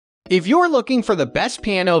If you're looking for the best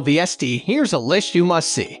piano VST, here's a list you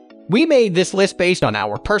must see. We made this list based on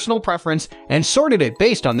our personal preference and sorted it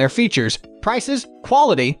based on their features, prices,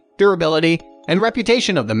 quality, durability, and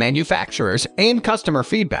reputation of the manufacturers and customer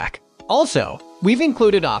feedback. Also, we've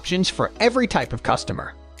included options for every type of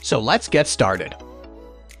customer. So let's get started.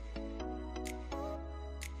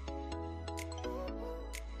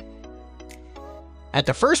 At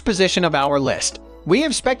the first position of our list, we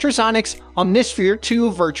have Spectrasonics Omnisphere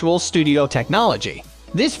 2 Virtual Studio Technology.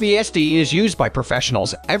 This VST is used by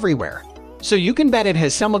professionals everywhere, so you can bet it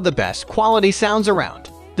has some of the best quality sounds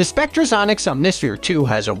around. The Spectrasonics Omnisphere 2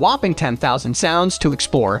 has a whopping 10,000 sounds to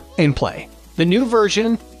explore and play. The new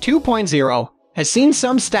version, 2.0, has seen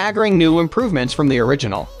some staggering new improvements from the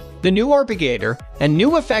original. The new arpeggiator and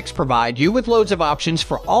new effects provide you with loads of options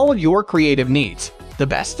for all of your creative needs. The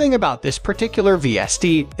best thing about this particular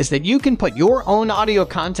VST is that you can put your own audio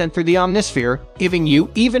content through the Omnisphere, giving you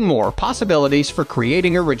even more possibilities for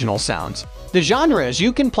creating original sounds. The genres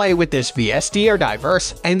you can play with this VST are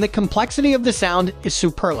diverse, and the complexity of the sound is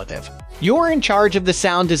superlative. You're in charge of the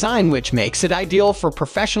sound design, which makes it ideal for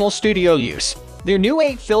professional studio use. There are new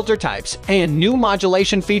 8 filter types and new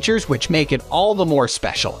modulation features which make it all the more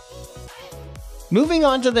special. Moving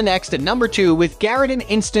on to the next at number 2 with Garritan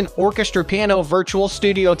Instant Orchestra Piano Virtual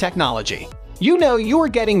Studio Technology. You know you're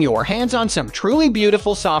getting your hands on some truly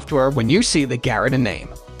beautiful software when you see the Garritan name.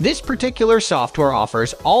 This particular software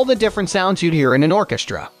offers all the different sounds you'd hear in an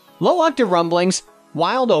orchestra. Low octave rumblings,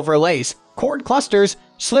 wild overlays, chord clusters,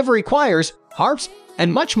 slivery choirs, harps,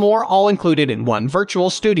 and much more, all included in one virtual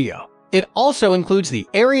studio. It also includes the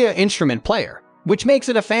area instrument player, which makes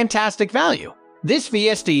it a fantastic value. This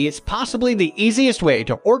VST is possibly the easiest way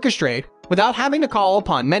to orchestrate without having to call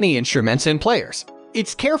upon many instruments and players.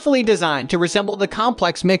 It's carefully designed to resemble the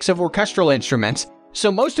complex mix of orchestral instruments,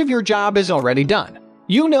 so most of your job is already done.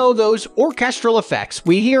 You know those orchestral effects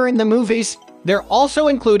we hear in the movies? They're also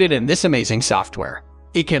included in this amazing software.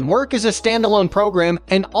 It can work as a standalone program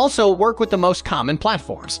and also work with the most common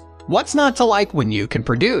platforms. What's not to like when you can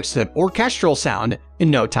produce an orchestral sound in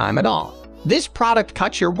no time at all? This product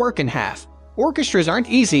cuts your work in half. Orchestras aren't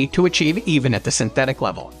easy to achieve even at the synthetic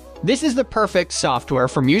level. This is the perfect software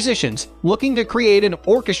for musicians looking to create an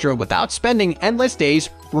orchestra without spending endless days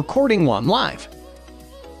recording one live.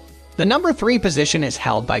 The number 3 position is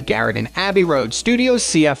held by Garritan Abbey Road Studios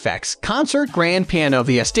CFX Concert Grand Piano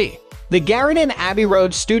VST. The Garritan Abbey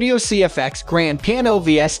Road Studio CFX Grand Piano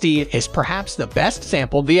VST is perhaps the best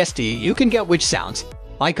sample VST you can get, which sounds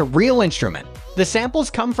like a real instrument. The samples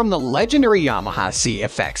come from the legendary Yamaha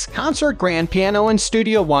CFX Concert Grand Piano in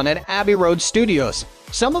Studio 1 at Abbey Road Studios.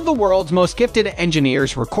 Some of the world's most gifted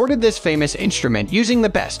engineers recorded this famous instrument using the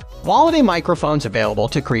best quality microphones available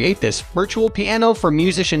to create this virtual piano for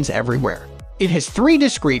musicians everywhere. It has 3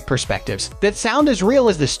 discrete perspectives that sound as real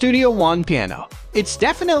as the Studio 1 piano. It's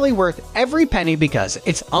definitely worth every penny because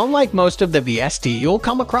it's unlike most of the VST you'll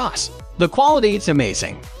come across. The quality is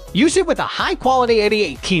amazing. Use it with a high-quality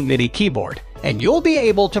 88-key MIDI keyboard, and you'll be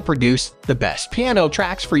able to produce the best piano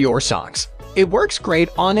tracks for your songs. It works great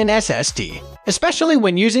on an SSD, especially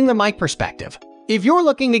when using the mic perspective. If you're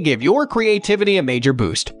looking to give your creativity a major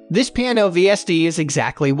boost, this piano VST is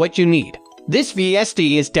exactly what you need. This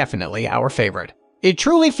VST is definitely our favorite. It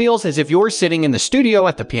truly feels as if you're sitting in the studio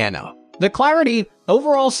at the piano. The clarity,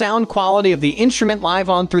 overall sound quality of the instrument live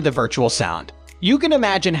on through the virtual sound. You can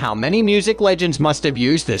imagine how many music legends must have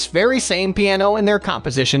used this very same piano in their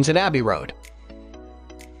compositions at Abbey Road.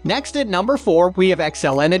 Next at number 4, we have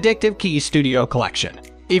XLN Addictive Key Studio Collection.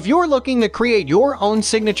 If you're looking to create your own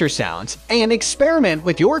signature sounds and experiment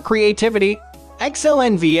with your creativity,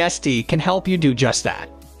 XLN VST can help you do just that.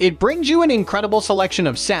 It brings you an incredible selection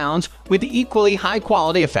of sounds with equally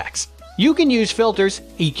high-quality effects. You can use filters,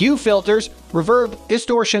 EQ filters, reverb,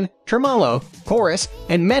 distortion, tremolo, chorus,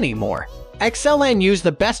 and many more. XLN used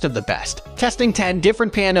the best of the best, testing 10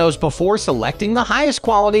 different pianos before selecting the highest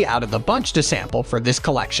quality out of the bunch to sample for this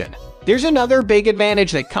collection. There's another big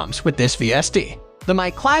advantage that comes with this VST. The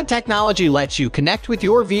MicCloud technology lets you connect with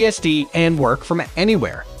your VST and work from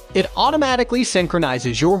anywhere. It automatically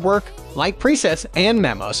synchronizes your work, like presets and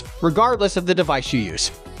memos, regardless of the device you use.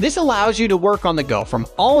 This allows you to work on the go from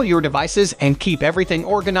all your devices and keep everything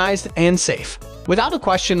organized and safe. Without a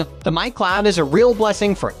question, the MicCloud is a real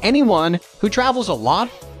blessing for anyone who travels a lot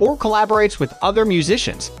or collaborates with other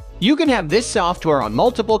musicians. You can have this software on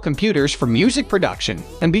multiple computers for music production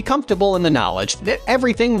and be comfortable in the knowledge that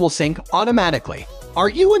everything will sync automatically. Are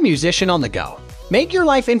you a musician on the go? Make your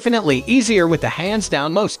life infinitely easier with the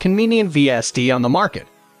hands-down most convenient VST on the market.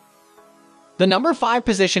 The number 5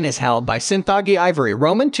 position is held by Synthogy Ivory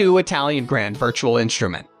Roman II Italian Grand Virtual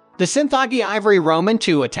Instrument. The Synthogy Ivory Roman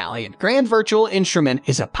II Italian Grand Virtual Instrument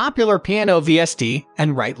is a popular piano VST,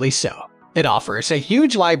 and rightly so. It offers a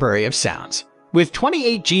huge library of sounds. With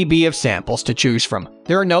 28 GB of samples to choose from,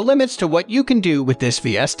 there are no limits to what you can do with this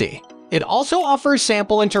VST. It also offers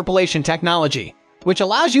sample interpolation technology, which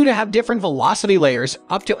allows you to have different velocity layers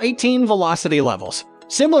up to 18 velocity levels.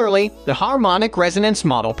 Similarly, the harmonic resonance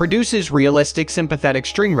model produces realistic sympathetic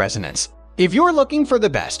string resonance. If you're looking for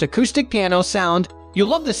the best acoustic piano sound, you'll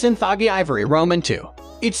love the Synthogy Ivory Roman II.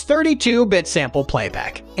 Its 32-bit sample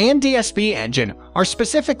playback and DSP engine are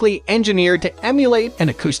specifically engineered to emulate an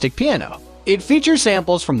acoustic piano. It features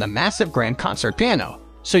samples from the massive grand concert piano,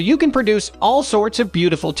 so you can produce all sorts of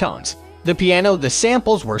beautiful tones. The piano the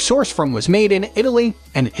samples were sourced from was made in Italy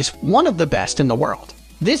and is one of the best in the world.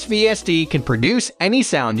 This VST can produce any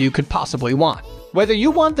sound you could possibly want, whether you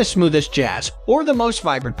want the smoothest jazz or the most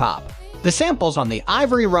vibrant pop. The samples on the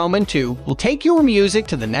Ivory Roman II will take your music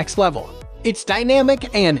to the next level. It's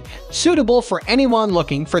dynamic and suitable for anyone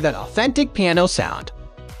looking for that authentic piano sound.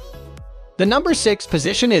 The number 6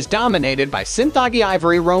 position is dominated by Synthogy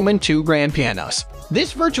Ivory Roman II Grand Pianos.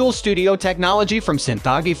 This virtual studio technology from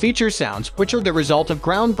Synthogy features sounds which are the result of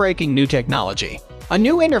groundbreaking new technology. A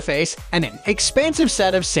new interface and an expansive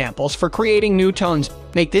set of samples for creating new tones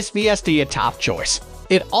make this VST a top choice.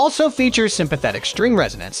 It also features sympathetic string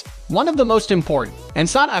resonance, one of the most important and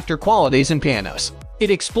sought-after qualities in pianos.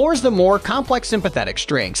 It explores the more complex sympathetic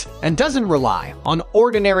strings and doesn't rely on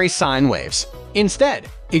ordinary sine waves. Instead,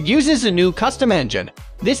 it uses a new custom engine.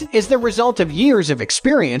 This is the result of years of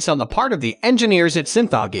experience on the part of the engineers at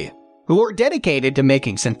Synthogy, who are dedicated to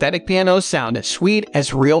making synthetic pianos sound as sweet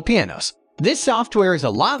as real pianos. This software is a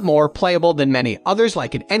lot more playable than many others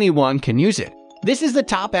like it. Anyone can use it. This is the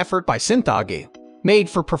top effort by Synthogy, made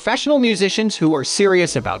for professional musicians who are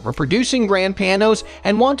serious about reproducing grand pianos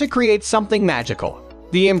and want to create something magical.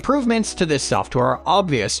 The improvements to this software are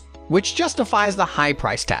obvious, which justifies the high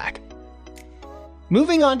price tag.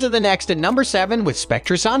 Moving on to the next at number 7 with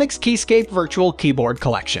Spectrasonics Keyscape Virtual Keyboard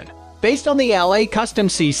Collection. Based on the LA Custom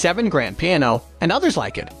C7 Grand Piano and others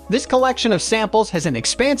like it, this collection of samples has an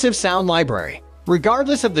expansive sound library.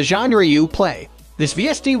 Regardless of the genre you play, this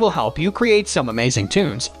VST will help you create some amazing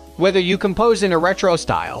tunes. Whether you compose in a retro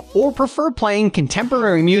style or prefer playing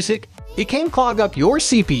contemporary music, it can clog up your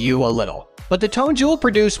CPU a little, but the tones you'll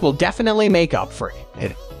produce will definitely make up for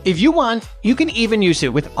it. If you want, you can even use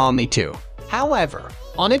it with Omni too. However,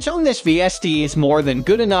 on its own, this VST is more than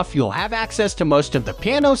good enough. You'll have access to most of the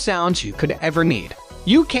piano sounds you could ever need.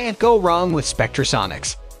 You can't go wrong with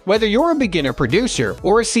Spectrasonics. Whether you're a beginner producer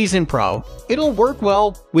or a seasoned pro, it'll work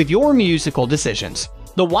well with your musical decisions.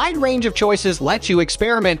 The wide range of choices lets you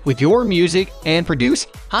experiment with your music and produce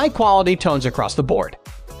high-quality tones across the board.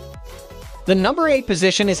 The number 8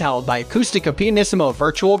 position is held by Acoustica Pianissimo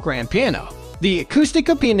Virtual Grand Piano. The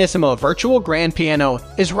Acoustica Pianissimo Virtual Grand Piano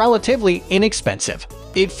is relatively inexpensive.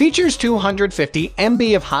 It features 250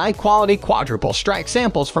 MB of high-quality quadruple strike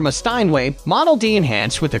samples from a Steinway Model D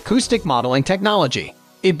enhanced with acoustic modeling technology.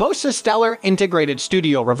 It boasts a stellar integrated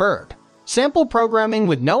studio reverb, sample programming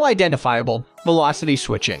with no identifiable velocity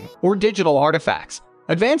switching or digital artifacts,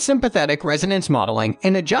 advanced sympathetic resonance modeling,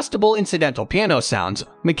 and adjustable incidental piano sounds,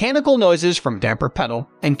 mechanical noises from damper pedal,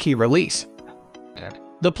 and key release.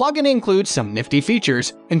 The plugin includes some nifty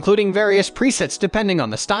features, including various presets depending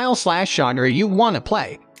on the style/genre you want to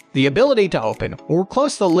play, the ability to open or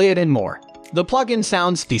close the lid, and more. The plugin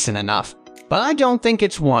sounds decent enough, but I don't think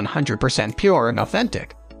it's 100% pure and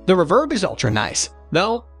authentic. The reverb is ultra nice,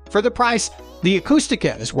 though for the price, the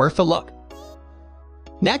Acoustica is worth a look.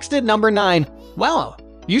 Next at number 9, well,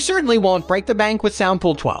 you certainly won't break the bank with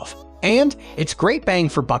Soundpool 12, and it's great bang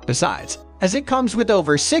for buck besides, as it comes with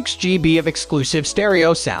over 6 GB of exclusive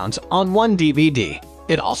stereo sounds on one DVD.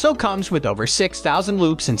 It also comes with over 6,000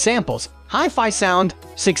 loops and samples, hi-fi sound,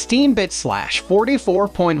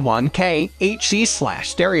 16-bit/44.1K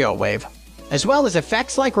HC/stereo wave, as well as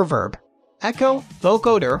effects like reverb, echo,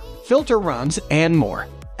 vocoder, filter runs, and more.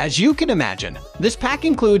 As you can imagine, this pack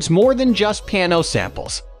includes more than just piano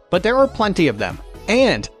samples, but there are plenty of them,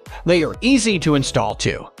 and they are easy to install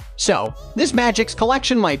too. So, this Magic's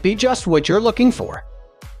collection might be just what you're looking for.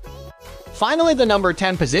 Finally, the number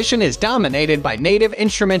 10 position is dominated by Native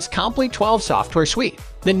Instruments Komplete 12 Software Suite.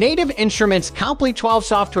 The Native Instruments Komplete 12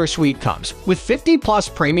 Software Suite comes with 50+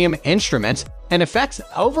 premium instruments and effects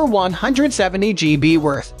over 170 GB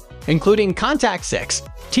worth, including Contact 6,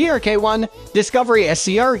 TRK1, Discovery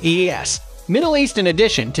SCRES, Middle East in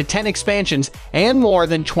addition to 10 expansions and more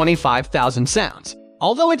than 25,000 sounds.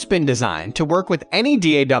 Although it's been designed to work with any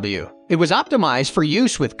DAW, it was optimized for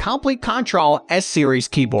use with Komplete Control S-Series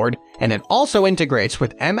keyboard and it also integrates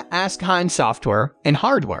with MS-Kind software and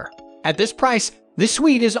hardware. At this price, this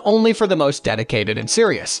suite is only for the most dedicated and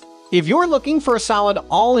serious, if you're looking for a solid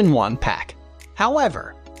all-in-one pack.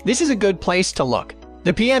 However, this is a good place to look.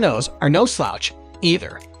 The pianos are no slouch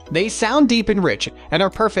either. They sound deep and rich and are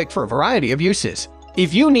perfect for a variety of uses.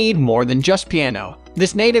 If you need more than just piano,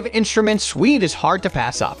 this native instrument suite is hard to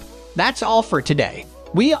pass up. That's all for today.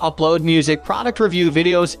 We upload music product review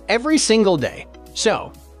videos every single day,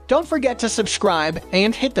 so don't forget to subscribe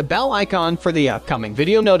and hit the bell icon for the upcoming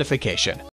video notification.